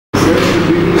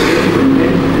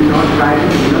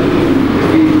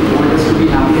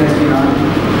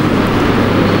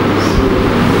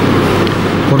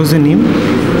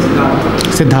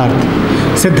Siddharth.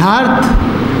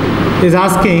 Siddharth is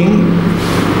asking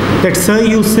that, sir,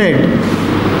 you said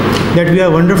that we are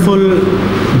wonderful,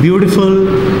 beautiful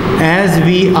as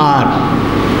we are.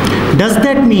 Does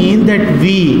that mean that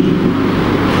we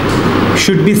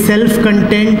should be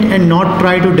self-content and not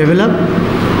try to develop?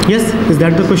 Yes, is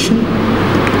that the question?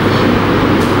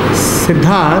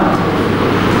 Siddharth,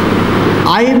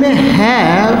 I may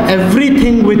have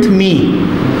everything with me.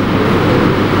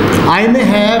 I may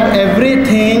have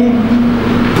everything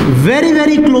very,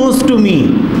 very close to me,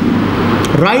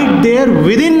 right there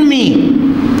within me.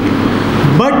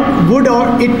 But would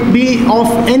it be of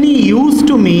any use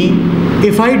to me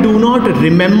if I do not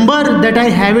remember that I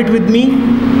have it with me?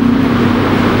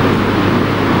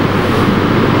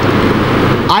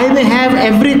 I may have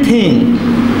everything,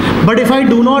 but if I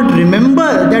do not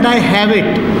remember that I have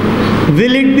it,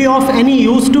 will it be of any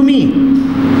use to me?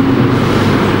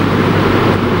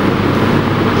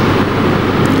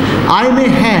 I may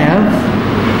have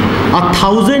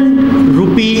 1,000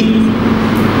 rupee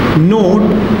note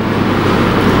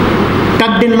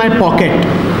tucked in my pocket,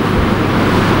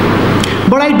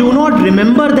 but I do not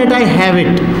remember that I have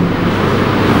it.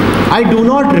 I do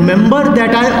not remember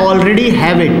that I already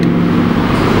have it.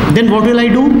 Then what will I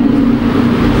do?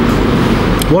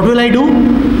 What will I do?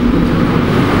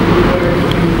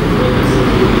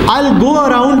 I'll go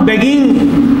around begging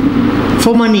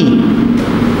for money.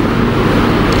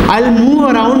 I'll move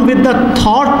around with the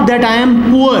thought that I am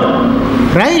poor,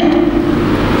 right?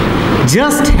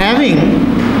 Just having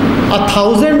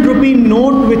 1,000 rupee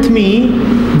note with me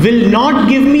will not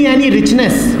give me any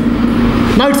richness.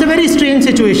 Now it's a very strange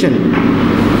situation.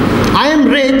 I am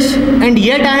rich and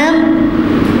yet I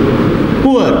am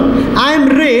poor. I am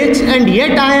rich and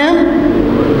yet I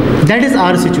am. That is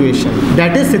our situation.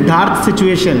 That is Siddharth's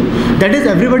situation. That is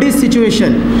everybody's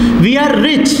situation. We are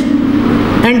rich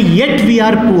and yet we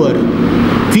are poor.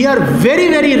 We are very,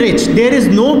 very rich. There is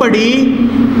nobody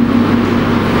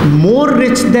more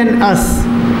rich than us.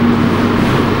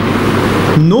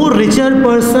 No richer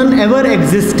person ever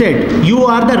existed. You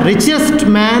are the richest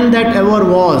man that ever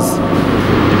was.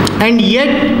 And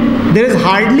yet there is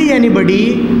hardly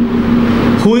anybody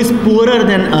who is poorer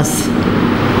than us.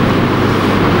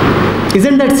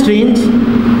 Isn't that strange?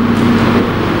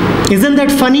 Isn't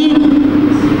that funny?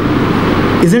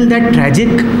 Isn't that tragic?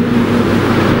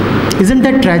 Isn't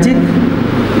that tragic?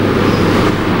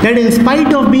 That in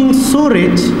spite of being so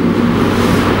rich,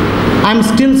 I'm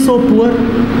still so poor.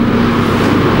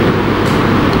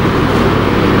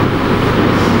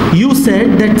 You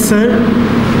said that, sir,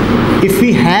 if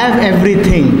we have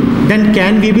everything, then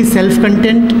can we be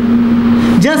self-content?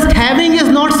 Just having is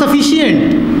not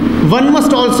sufficient. One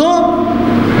must also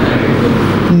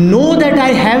know that I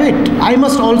have it. I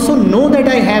must also know that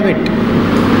I have it.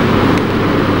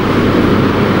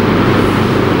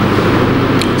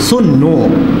 So no,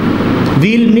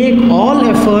 we'll make all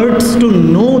efforts to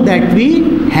know that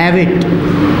we have it.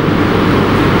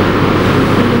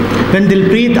 When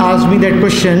Dilpreet asked me that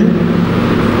question,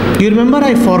 you remember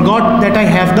I forgot that I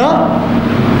have the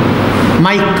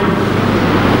mic.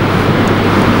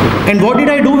 And what did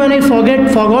I do when I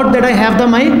forgot that I have the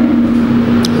mic?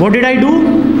 What did I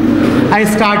do? I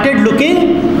started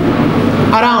looking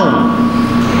around.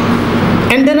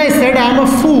 And then I said, I am a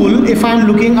fool if I am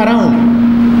looking around.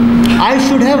 I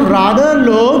should have rather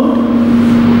looked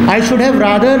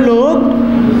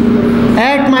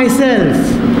at myself.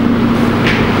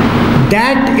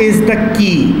 That is the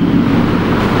key.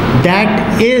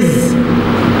 That is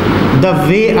the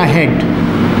way ahead.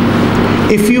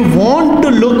 If you want to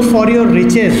look for your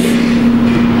riches,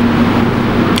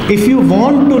 if you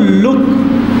want to look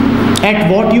at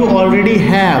what you already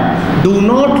have, do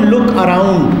not look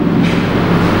around.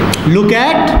 Look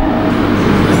at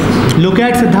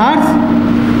Siddharth,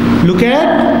 look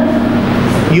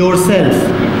at yourself.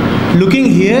 Looking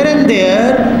here and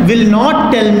there will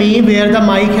not tell me where the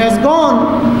mic has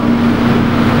gone.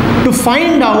 To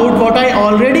find out what I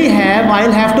already have,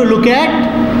 I'll have to look at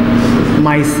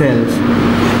myself.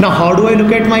 Now, how do I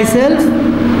look at myself?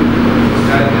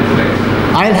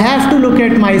 I'll have to look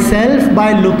at myself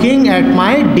by looking at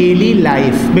my daily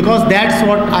life, because that's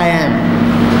what I am.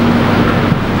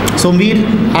 So we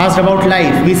asked about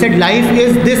life. We said life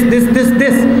is this,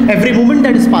 every moment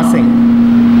that is passing.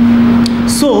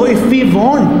 So if we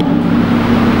want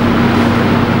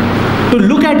to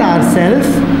look at ourselves,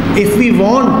 if we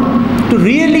want to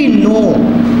really know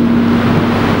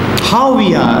how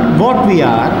we are, what we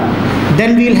are,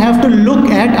 then we'll have to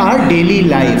look at our daily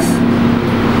life.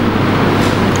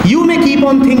 You may keep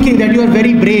on thinking that you are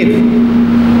very brave,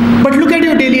 but look at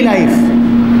your daily life.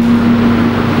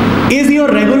 Is your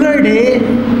regular day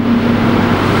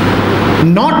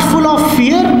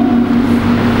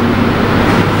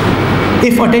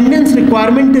If attendance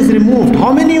requirement is removed,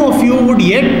 how many of you would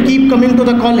yet keep coming to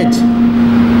the college?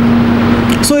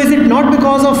 So is it not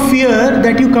because of fear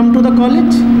that you come to the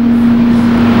college?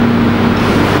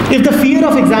 If the fear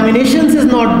of examinations is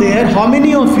not there, how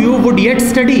many of you would yet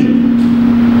study?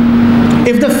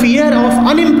 If the fear of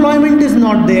unemployment is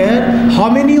not there, how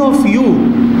many of you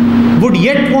would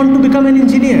yet want to become an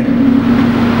engineer?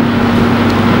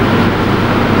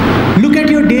 Look at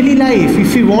your daily life.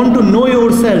 If you want to know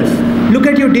yourself, look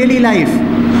at your daily life.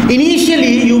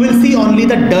 Initially, you will see only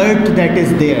the dirt that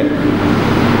is there.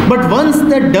 But once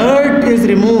the dirt is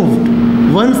removed,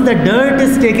 once the dirt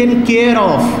is taken care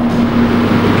of,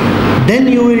 then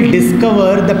you will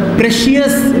discover the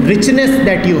precious richness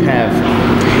that you have.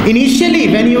 Initially,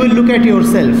 when you will look at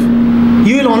yourself,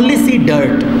 you will only see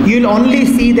dirt. You will only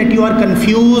see that you are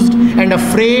confused and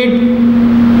afraid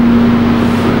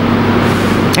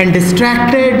and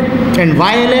distracted and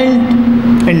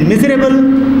violent and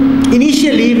miserable.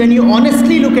 Initially, when you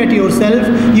honestly look at yourself,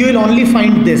 you will only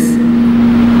find this.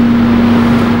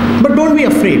 But don't be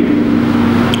afraid.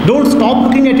 Don't stop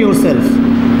looking at yourself.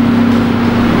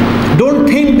 Don't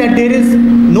think that there is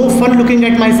no fun looking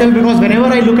at myself, because whenever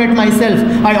I look at myself,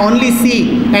 I only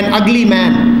see an ugly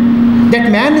man.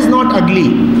 That man is not ugly,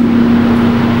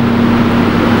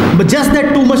 but just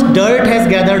that too much dirt has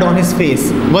gathered on his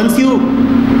face. Once you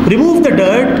remove the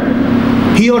dirt,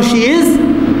 he or she is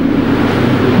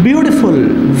beautiful,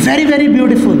 very, very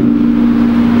beautiful.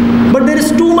 But there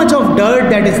is too much of dirt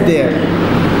that is there.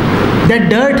 That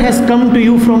dirt has come to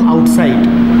you from outside,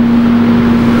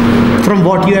 from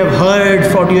what you have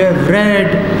heard, what you have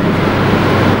read,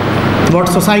 what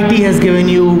society has given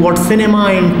you, what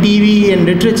cinema and TV and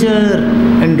literature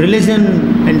and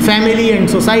religion and family and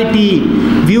society,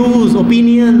 views,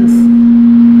 opinions,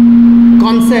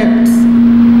 concepts.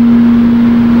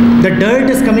 The dirt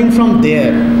is coming from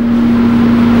there.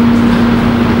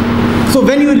 So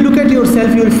when you look at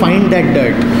yourself, you will find that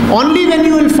dirt. Only when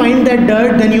you will find that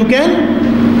dirt, then you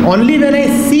can. Only when I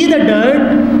see the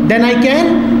dirt, then I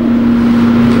can.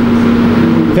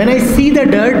 When I see the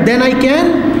dirt, then I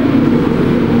can.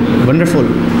 Wonderful.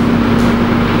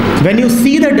 When you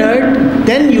see the dirt,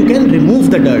 then you can remove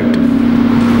the dirt.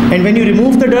 And when you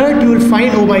remove the dirt, you will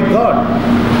find, oh my God,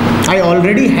 I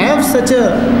already have such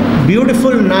a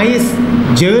beautiful, nice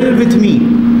jewel with me,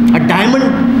 a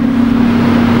diamond.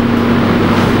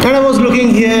 And I was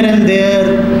looking here and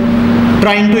there,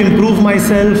 trying to improve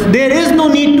myself. There is no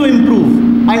need to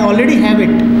improve. I already have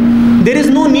it. There is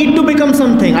no need to become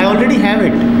something. I already have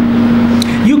it.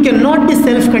 You cannot be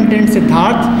self-content,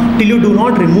 Siddharth, till you do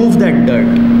not remove that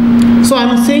dirt. So I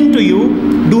am saying to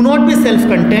you, do not be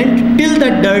self-content till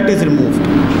that dirt is removed.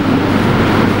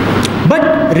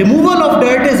 But removal of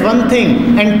dirt is one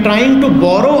thing, and trying to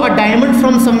borrow a diamond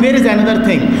from somewhere is another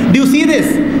thing. Do you see this?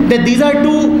 That these are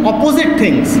two opposite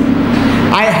things.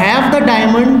 I have the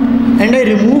diamond and I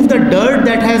remove the dirt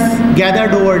that has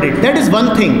gathered over it. That is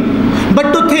one thing.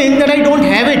 But to think that I don't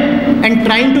have it and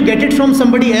trying to get it from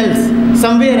somebody else,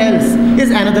 somewhere else,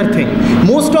 is another thing.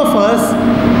 Most of us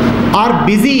are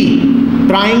busy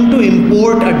trying to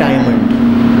import a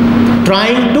diamond,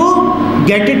 trying to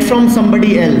get it from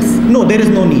somebody else. No, there is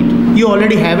no need. You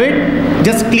already have it,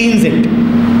 just cleanse it.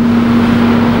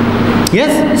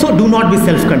 Yes? So do not be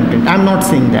self-content. I am not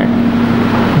saying that.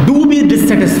 Do be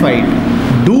dissatisfied.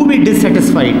 Do be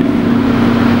dissatisfied.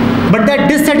 But that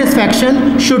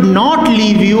dissatisfaction should not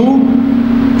leave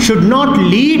you, should not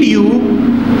lead you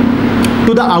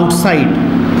to the outside.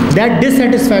 That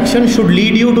dissatisfaction should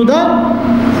lead you to the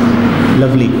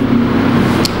lovely.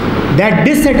 That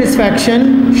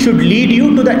dissatisfaction should lead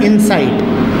you to the inside.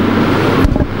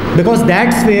 Because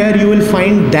that's where you will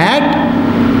find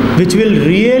that which will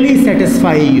really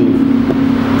satisfy you.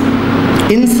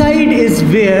 Inside is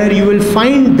where you will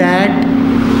find that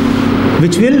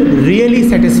which will really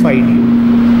satisfy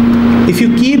you. If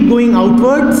you keep going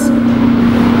outwards,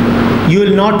 you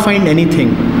will not find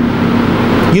anything.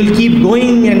 You'll keep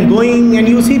going, and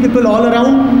you see people all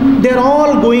around, they're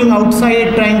all going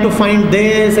outside trying to find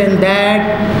this and that,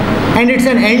 and it's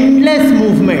an endless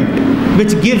movement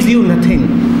which gives you nothing.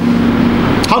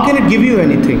 How can it give you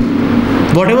anything?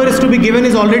 Whatever is to be given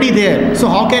is already there. So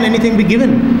how can anything be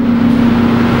given?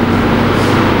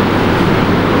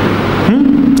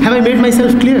 Have I made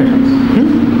myself clear?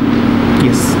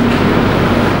 Yes.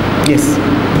 Yes.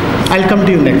 I'll come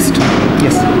to you next.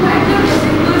 Yes.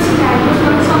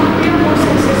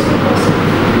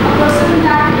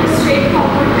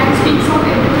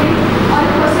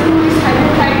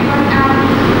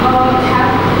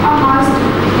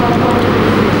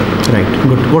 Right.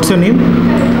 Good. What's your name?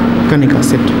 Kanika.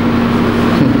 Sit.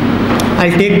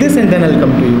 I'll take this and then I'll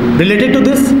come to you. Related to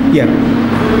this? Yeah.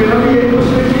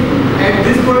 At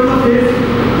this point of phase,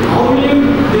 how will you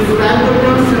describe the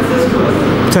term success to us?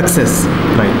 Success.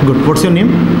 Right. Good. What's your name?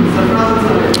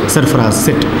 Sarfaraz.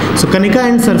 Sit. So Kanika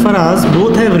and Sarfaraz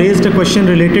both have raised a question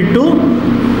related to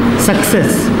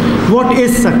success. What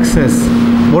is success?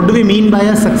 What do we mean by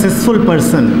a successful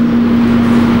person?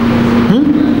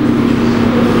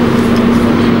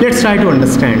 Let's try to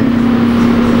understand.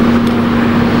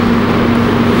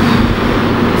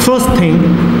 First thing,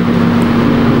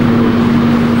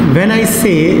 when I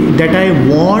say that I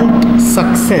want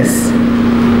success,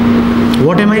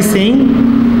 what am I saying?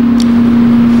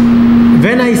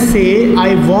 When I say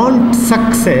I want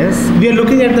success, we are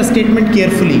looking at the statement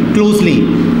carefully, closely.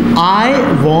 I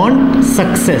want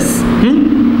success.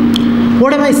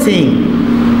 What am I saying?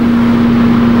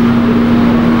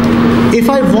 If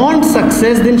I want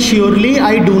success, then surely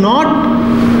I do not.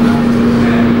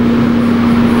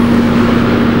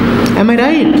 Am I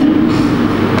right?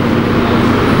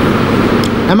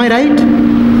 Am I right?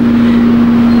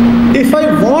 If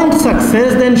I want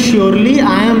success, then surely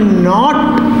I am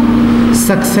not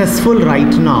successful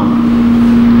right now.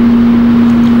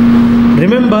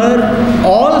 Remember,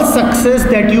 all success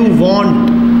that you want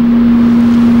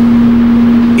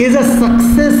is a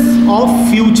success of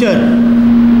future.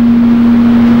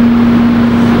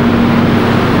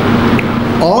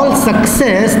 All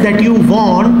success that you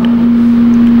want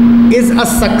is a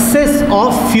success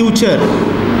of future.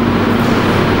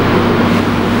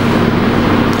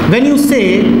 When you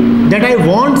say that I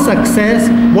want success,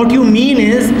 what you mean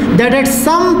is that at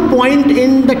some point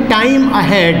in the time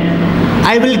ahead,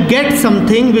 I will get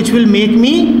something which will make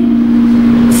me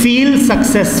feel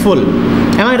successful.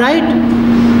 Am I right?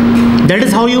 That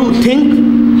is how you think?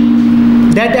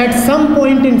 That at some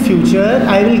point in future,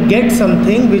 I will get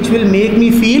something which will make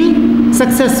me feel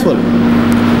successful.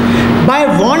 By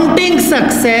wanting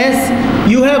success,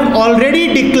 you have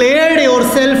already declared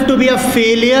yourself to be a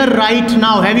failure right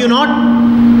now. Have you not?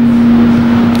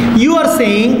 You are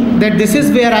saying that this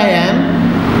is where I am.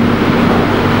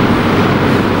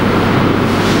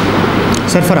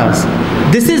 Sarfaraz,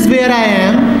 this is where I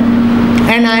am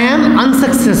and I am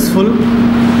unsuccessful.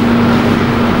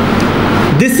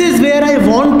 This is where I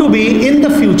want to be in the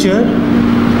future.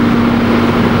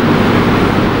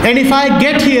 And if I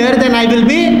get here, then I will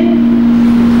be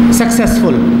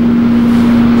successful.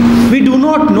 We do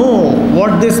not know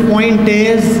what this point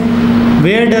is,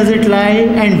 where does it lie,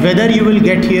 and whether you will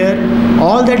get here.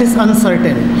 All that is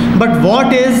uncertain. But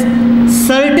what is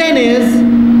certain is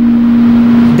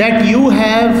that you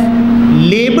have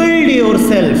labeled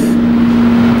yourself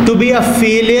to be a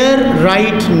failure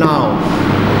right now.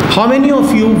 How many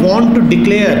of you want to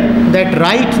declare that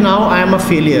right now I am a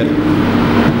failure?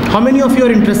 How many of you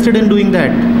are interested in doing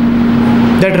that?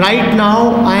 That right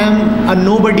now I am a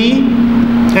nobody,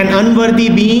 an unworthy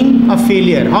being, a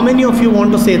failure. How many of you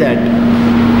want to say that?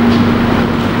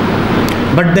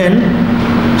 But then,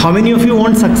 how many of you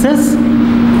want success?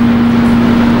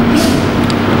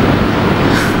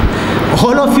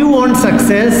 All of you want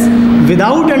success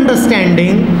without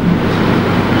understanding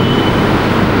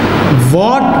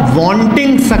what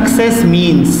wanting success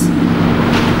means.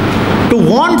 To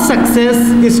want success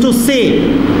is to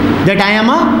say that I am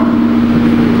a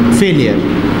failure.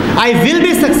 I will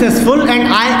be successful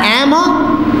and I am a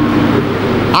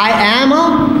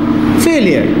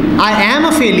failure. I am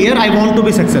a failure, I want to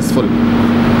be successful.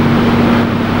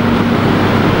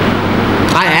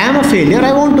 I am a failure,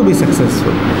 I want to be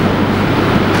successful.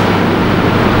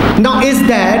 Now, is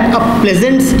that a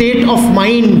pleasant state of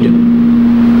mind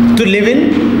to live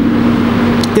in?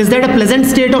 Is that a pleasant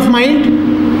state of mind?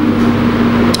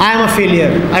 I am a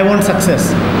failure, I want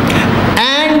success.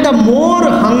 And the more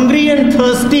hungry and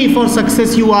thirsty for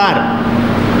success you are,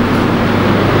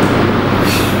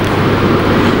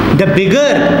 the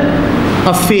bigger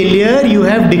a failure you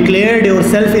have declared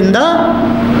yourself in the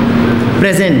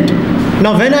present.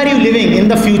 Now, when are you living? In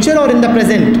the future or in the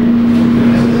present?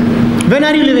 When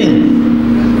are you living?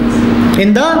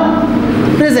 In the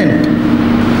present.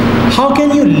 How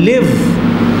can you live?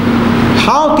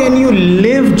 How can you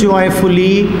live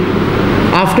joyfully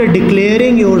after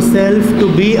declaring yourself to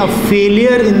be a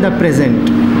failure in the present?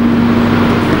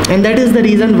 And that is the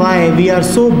reason why we are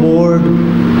so bored,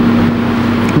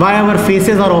 why our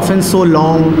faces are often so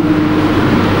long,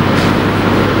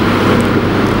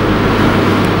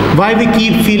 why we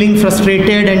keep feeling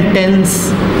frustrated and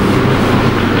tense.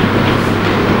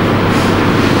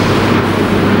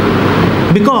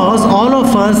 Because all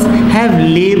of us have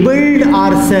labeled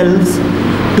ourselves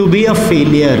to be a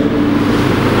failure.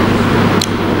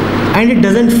 And it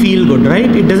doesn't feel good, right?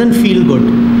 It doesn't feel good.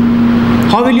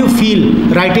 How will you feel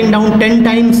writing down 10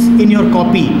 times in your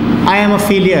copy, I am a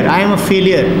failure, I am a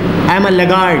failure, I am a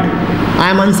laggard, I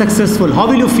am unsuccessful? How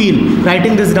will you feel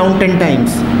writing this down 10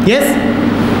 times? Yes?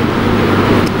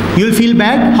 You will feel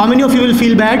bad? How many of you will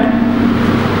feel bad?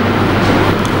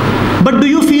 But do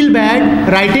you feel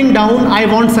bad writing down, I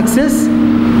want success?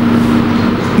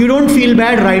 You don't feel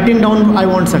bad writing down, I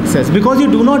want success, because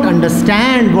you do not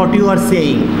understand what you are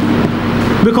saying.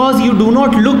 Because you do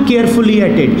not look carefully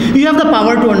at it. You have the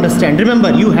power to understand.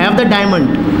 Remember, you have the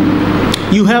diamond.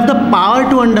 You have the power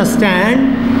to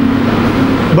understand,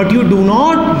 but you do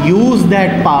not use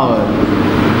that power.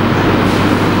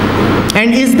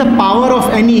 And is the power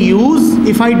of any use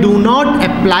if I do not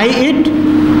apply it?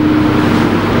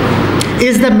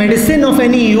 Is the medicine of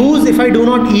any use if I do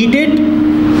not eat it?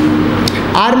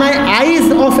 Are my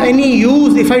eyes of any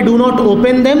use if I do not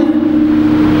open them?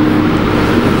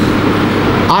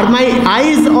 Are my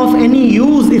eyes of any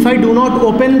use if I do not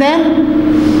open them?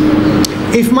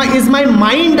 Is my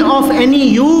mind of any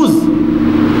use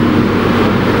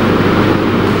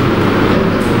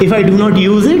if I do not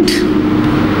use it?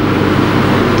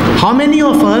 How many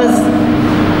of us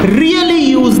really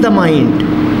use the mind?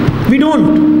 We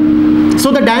don't.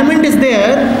 So the diamond is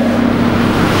there,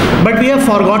 but we have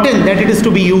forgotten that it is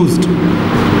to be used.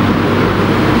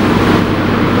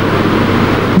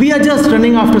 We are just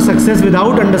running after success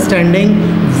without understanding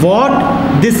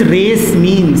what this race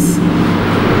means.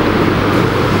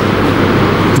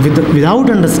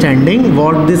 Without understanding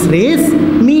what this race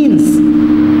means.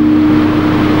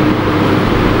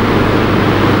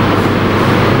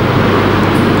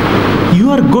 You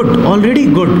are good, already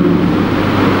good.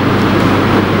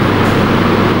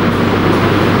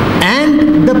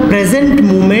 And the present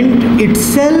moment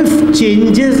itself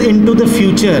changes into the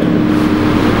future.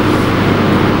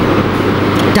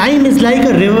 Time is like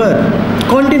a river,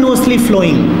 continuously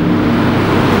flowing.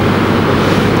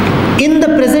 In the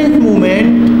present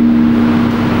moment,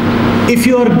 if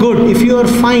you are good, if you are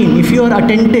fine, if you are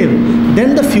attentive,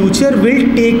 then the future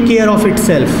will take care of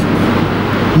itself.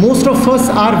 Most of us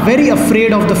are very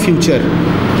afraid of the future.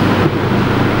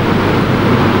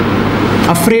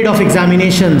 Afraid of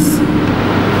examinations,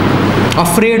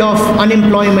 afraid of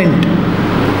unemployment,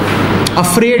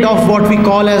 afraid of what we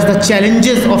call as the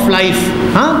challenges of life.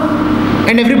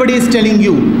 And everybody is telling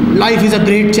you, life is a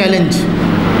great challenge.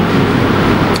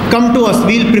 Come to us,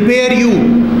 we'll prepare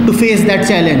you to face that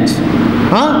challenge.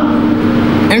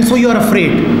 And so you are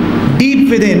afraid. Deep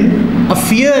within, a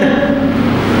fear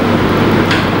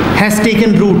has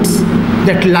taken roots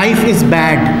that life is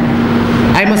bad.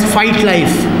 I must fight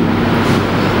life.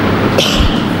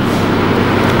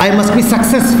 I must be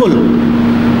successful.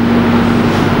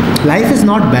 Life is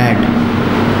not bad.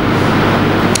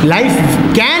 Life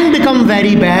can become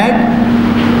very bad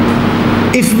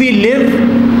if we live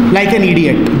like an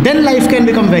idiot. Then life can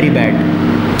become very bad.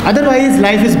 Otherwise,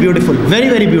 life is beautiful. Very,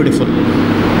 very beautiful.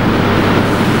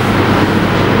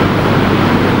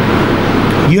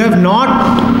 You have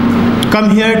not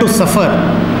come here to suffer.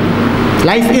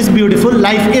 Life is beautiful.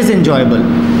 Life is enjoyable.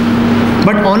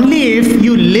 But only if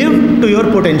you live to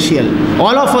your potential.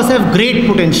 All of us have great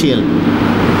potential.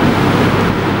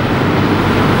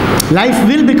 Life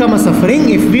will become a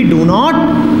suffering if we do not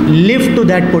live to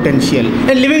that potential.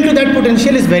 And living to that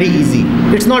potential is very easy.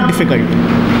 It's not difficult.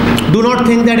 Do not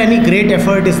think that any great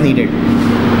effort is needed.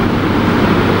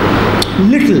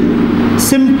 Little,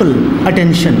 simple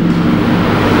attention,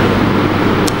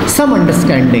 some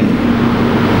understanding,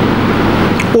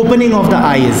 opening of the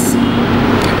eyes,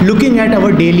 looking at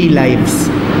our daily lives.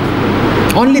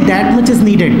 Only that much is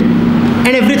needed, and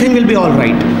everything will be all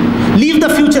right. Leave the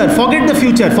future, forget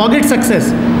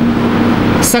success.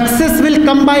 Success will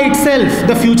come by itself.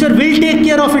 The future will take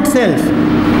care of itself.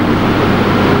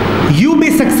 You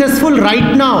be successful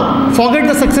right now. Forget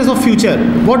the success of future.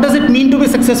 What does it mean to be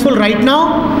successful right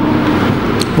now?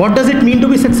 What does it mean to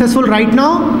be successful right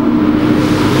now?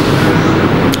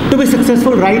 To be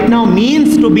successful right now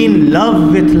means to be in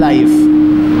love with life.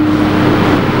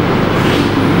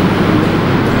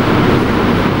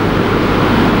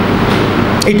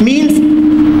 It means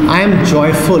I am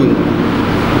joyful.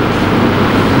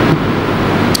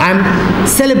 I am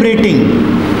celebrating.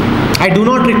 I do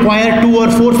not require 2 or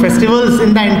 4 festivals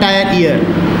in the entire year.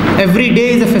 Every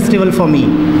day is a festival for me.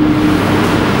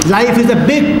 Life is a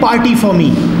big party for me.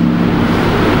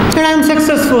 And I am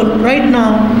successful right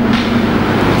now.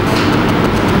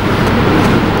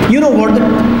 You know what the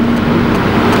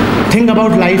thing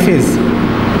about life is?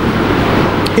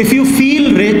 If you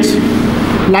feel rich,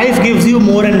 life gives you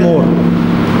more and more.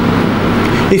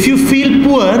 If you feel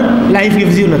poor, life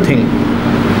gives you nothing.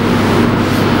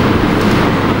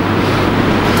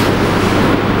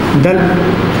 The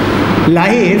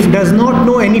life does not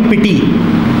know any pity.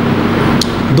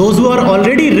 Those who are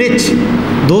already rich,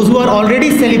 those who are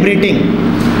already celebrating,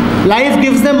 life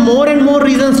gives them more and more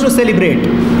reasons to celebrate.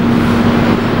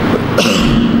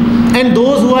 And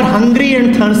those who are hungry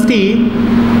and thirsty,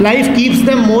 life keeps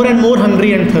them more and more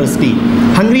hungry and thirsty.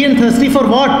 Hungry and thirsty for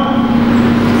what?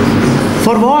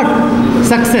 For what?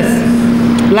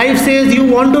 Success. Life says you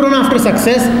want to run after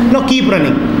success. Now keep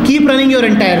running. Keep running your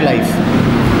entire life.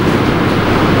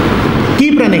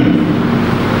 Keep running.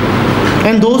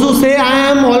 And those who say,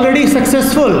 I am already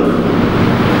successful,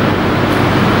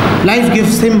 life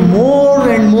gives him more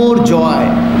and more joy,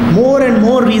 more and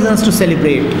more reasons to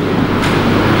celebrate,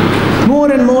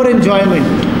 more and more enjoyment.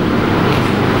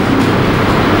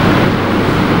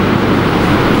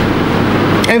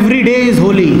 Every day is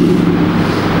holy.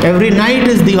 Every night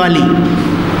is Diwali.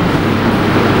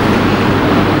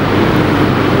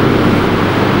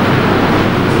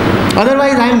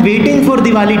 Otherwise, I am waiting for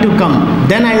Diwali to come.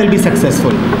 Then I will be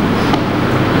successful.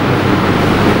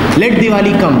 Let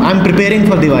Diwali come. I am preparing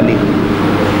for Diwali.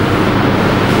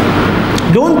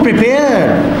 Don't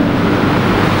prepare.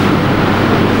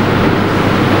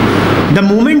 The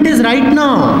moment is right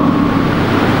now.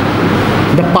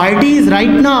 The party is right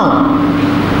now.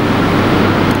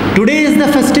 Today is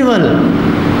the festival.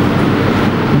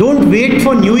 Don't wait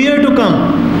for New Year to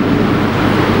come.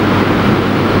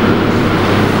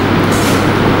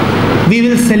 We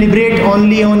will celebrate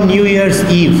only on New Year's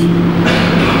Eve.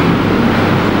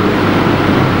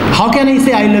 How can I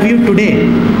say I love you today?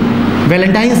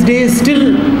 Valentine's Day is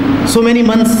still so many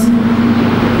months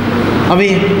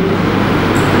away.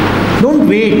 Don't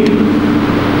wait.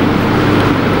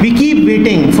 We keep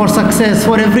waiting for success,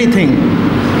 for everything.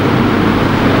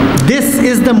 This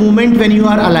is the moment when you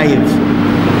are alive.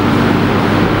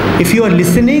 If you are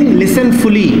listening, listen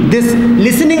fully. This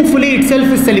listening fully itself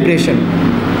is celebration.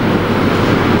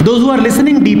 Those who are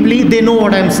listening deeply, they know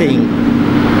what I am saying.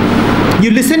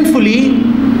 You listen fully,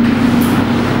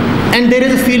 and there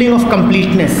is a feeling of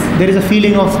completeness. There is a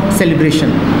feeling of celebration.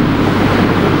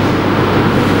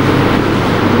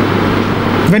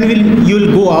 When you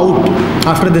will go out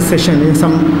after this session in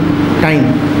some time,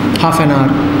 half an hour,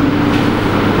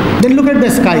 then look at the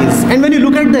skies. And when you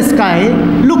look at the sky,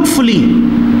 look fully.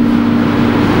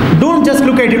 Don't just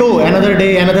look at it, oh, another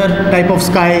day, another type of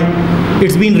sky.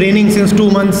 It's been raining since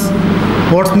 2 months.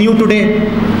 What's new today?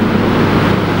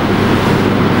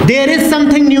 There is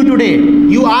something new today.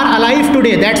 You are alive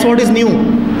today. That's what is new.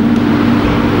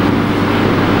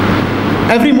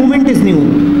 Every moment is new.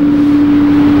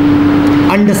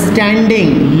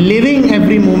 Understanding, living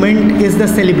every moment is the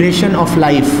celebration of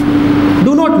life.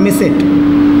 Do not miss it.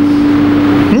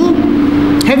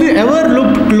 Have you ever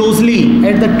looked closely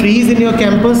at the trees in your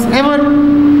campus? Ever?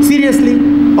 Seriously?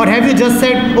 Or have you just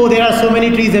said, oh, there are so many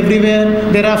trees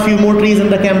everywhere, there are few more trees in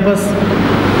the campus?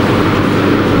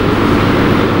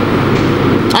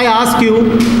 I ask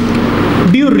you,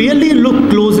 do you really look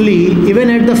closely even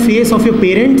at the face of your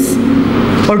parents?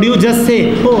 Or do you just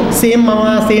say, oh, same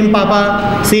mama, same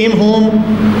papa, same home,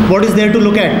 what is there to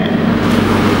look at?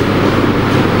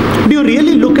 Do you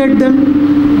really look at them?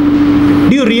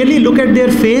 Do you really look at their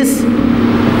face?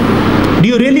 Do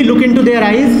you really look into their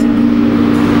eyes?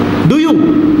 Do you?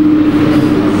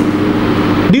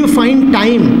 Do you find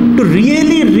time to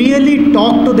really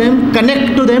talk to them,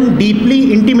 connect to them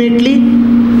deeply, intimately?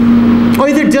 Or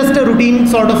is it just a routine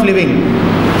sort of living?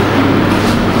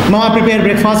 Mama, prepare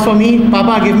breakfast for me.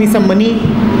 Papa, give me some money.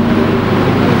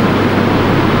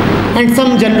 And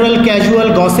some general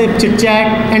casual gossip,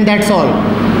 chit-chat, and that's all.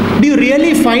 Do you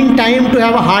really find time to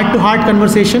have a heart-to-heart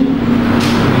conversation?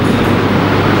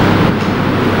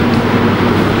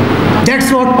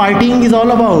 That's what partying is all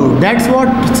about. That's what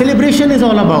celebration is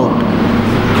all about.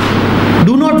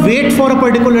 Do not wait for a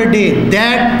particular day.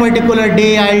 That particular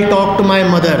day I'll talk to my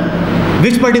mother.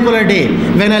 Which particular day?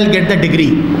 When I'll get the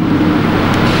degree.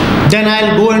 Then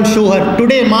I'll go and show her.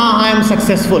 Today, Ma, I am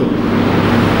successful.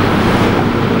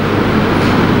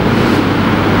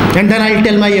 And then I'll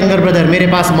tell my younger brother, मेरे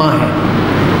पास माँ है.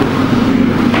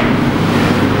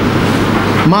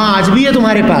 माँ आज भी है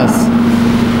तुम्हारे पास.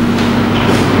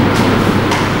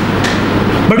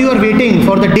 But you are waiting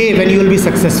for the day when you will be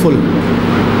successful.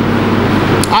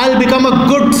 I'll become a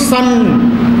good son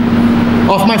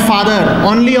of my father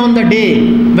only on the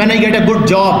day when I get a good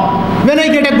job. When I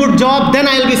get a good job, then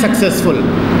I'll be successful.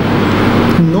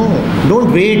 No,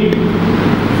 don't wait.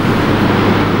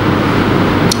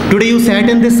 Today you sat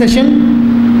in this session.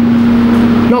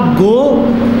 Now go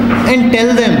and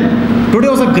tell them. Today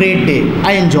was a great day.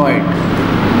 I enjoyed.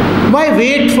 Why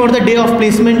wait for the day of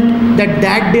placement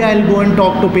that day I'll go and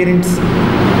talk to parents?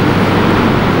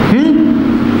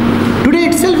 Today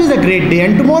itself is a great day,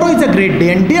 and tomorrow is a great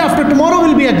day, and day after tomorrow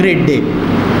will be a great day.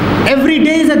 Every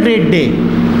day is a great day,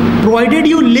 provided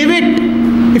you live it.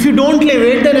 If you don't live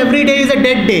it, then every day is a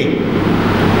dead day.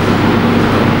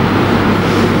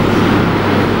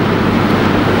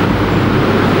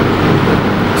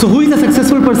 So who is a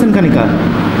successful person, Kanika?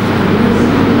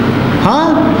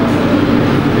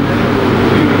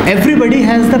 Everybody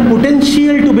has the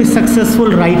potential to be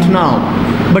successful right now.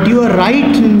 But you are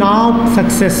right now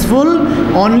successful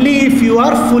only if you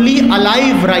are fully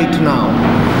alive right now.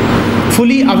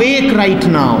 Fully awake right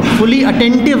now. Fully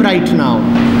attentive right now.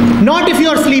 Not if you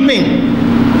are sleeping.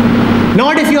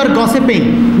 Not if you are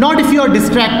gossiping. Not if you are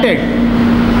distracted.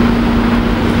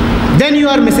 Then you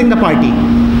are missing the party.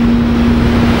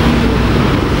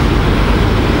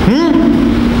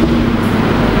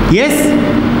 Yes?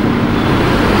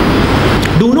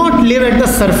 Do not live at the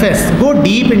surface. Go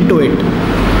deep into it.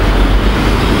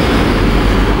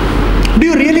 Do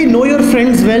you really know your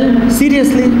friends well?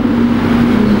 Seriously?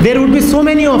 There would be so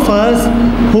many of us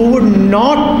who would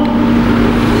not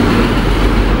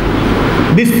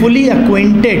be fully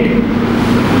acquainted.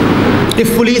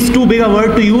 If fully is too big a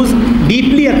word to use,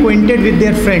 deeply acquainted with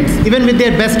their friends, even with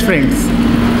their best friends.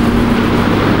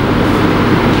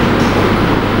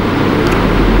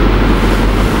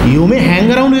 You may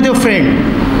hang around with your friend,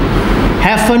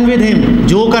 have fun with him,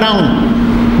 joke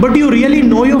around, but do you really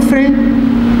know your friend?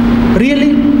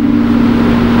 Really?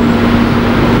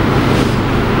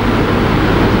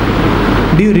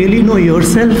 Do you really know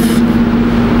yourself?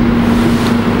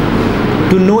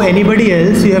 To know anybody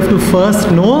else, you have to first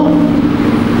know.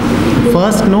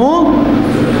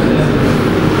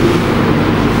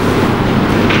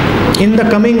 In the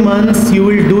coming months, you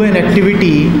will do an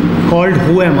activity called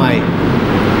Who Am I?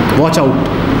 Watch out.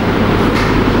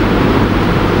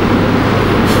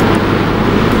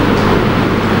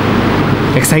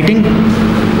 Exciting?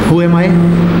 Who am I?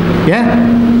 Yeah?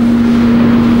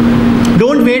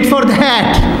 Don't wait for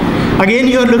that. Again,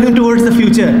 you are looking towards the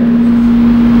future.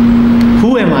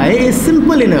 Who am I is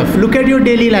simple enough. Look at your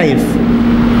daily life.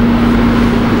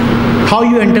 How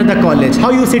you enter the college,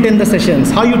 how you sit in the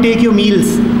sessions, how you take your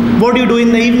meals, what do you do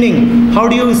in the evening, how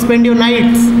do you spend your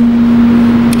nights,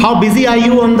 how busy are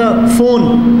you on the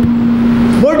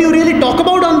phone, what do you really talk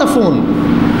about on the phone,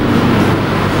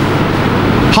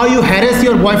 how you harass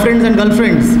your boyfriends and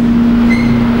girlfriends,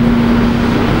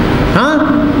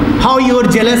 how you are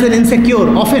jealous and insecure,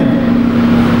 often,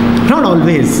 not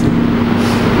always,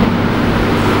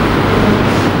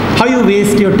 how you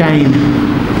waste your time,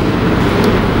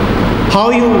 how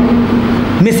you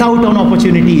miss out on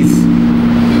opportunities,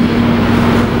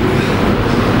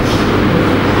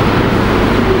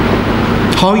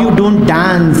 how you don't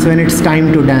dance when it's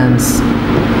time to dance.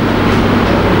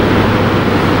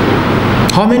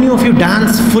 How many of you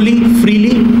dance fully,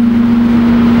 freely?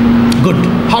 Good.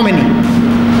 How many?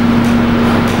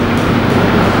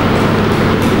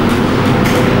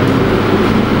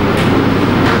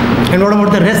 And what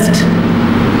about the rest?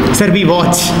 Sir, we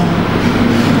watch.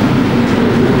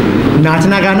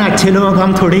 नाचना गाना अच्छे लोगों का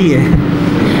हम थोड़े ही है,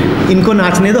 इनको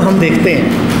नाचने दो, हम देखते हैं.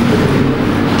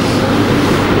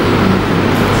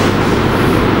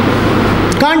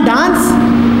 Can't dance?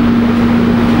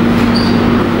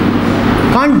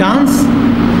 Can't dance?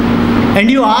 And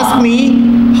you ask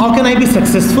me, how can I be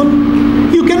successful?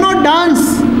 You cannot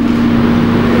dance.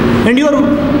 And you are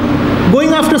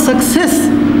going after success.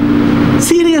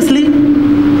 Seriously?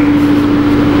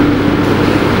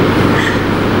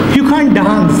 You can't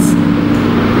dance.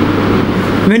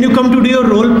 When you come to do your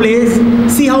role plays,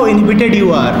 see how inhibited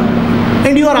you are.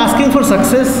 And you are asking for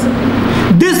success.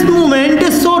 This moment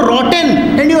is so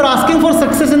rotten and you are asking for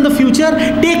success in the future.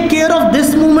 Take care of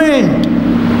this moment.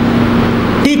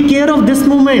 Take care of this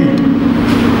moment.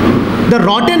 The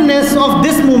rottenness of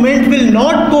this moment will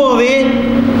not go away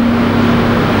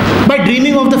by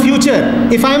dreaming of the future.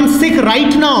 If I am sick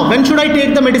right now, when should I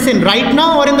take the medicine? Right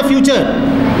now or in the future?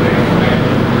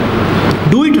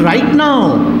 Do it right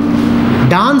now.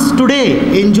 Dance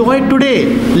today, enjoy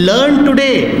today, learn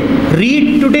today,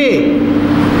 read today.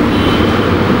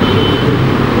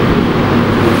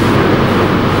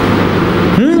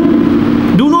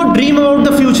 Do not dream about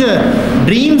the future.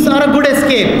 Dreams are a good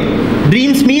escape.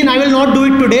 Dreams mean I will not do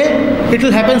it today, it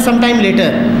will happen sometime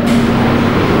later.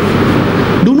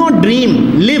 Do not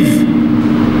dream, live.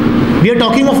 We are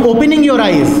talking of opening your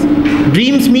eyes.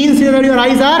 Dreams means that your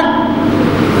eyes are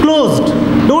closed.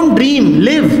 Don't dream,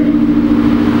 live.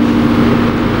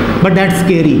 But that's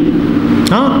scary.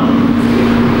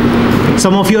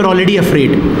 Some of you are already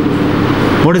afraid.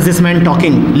 What is this man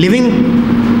talking? Living,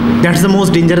 that's the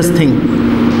most dangerous thing.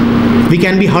 We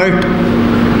can be hurt.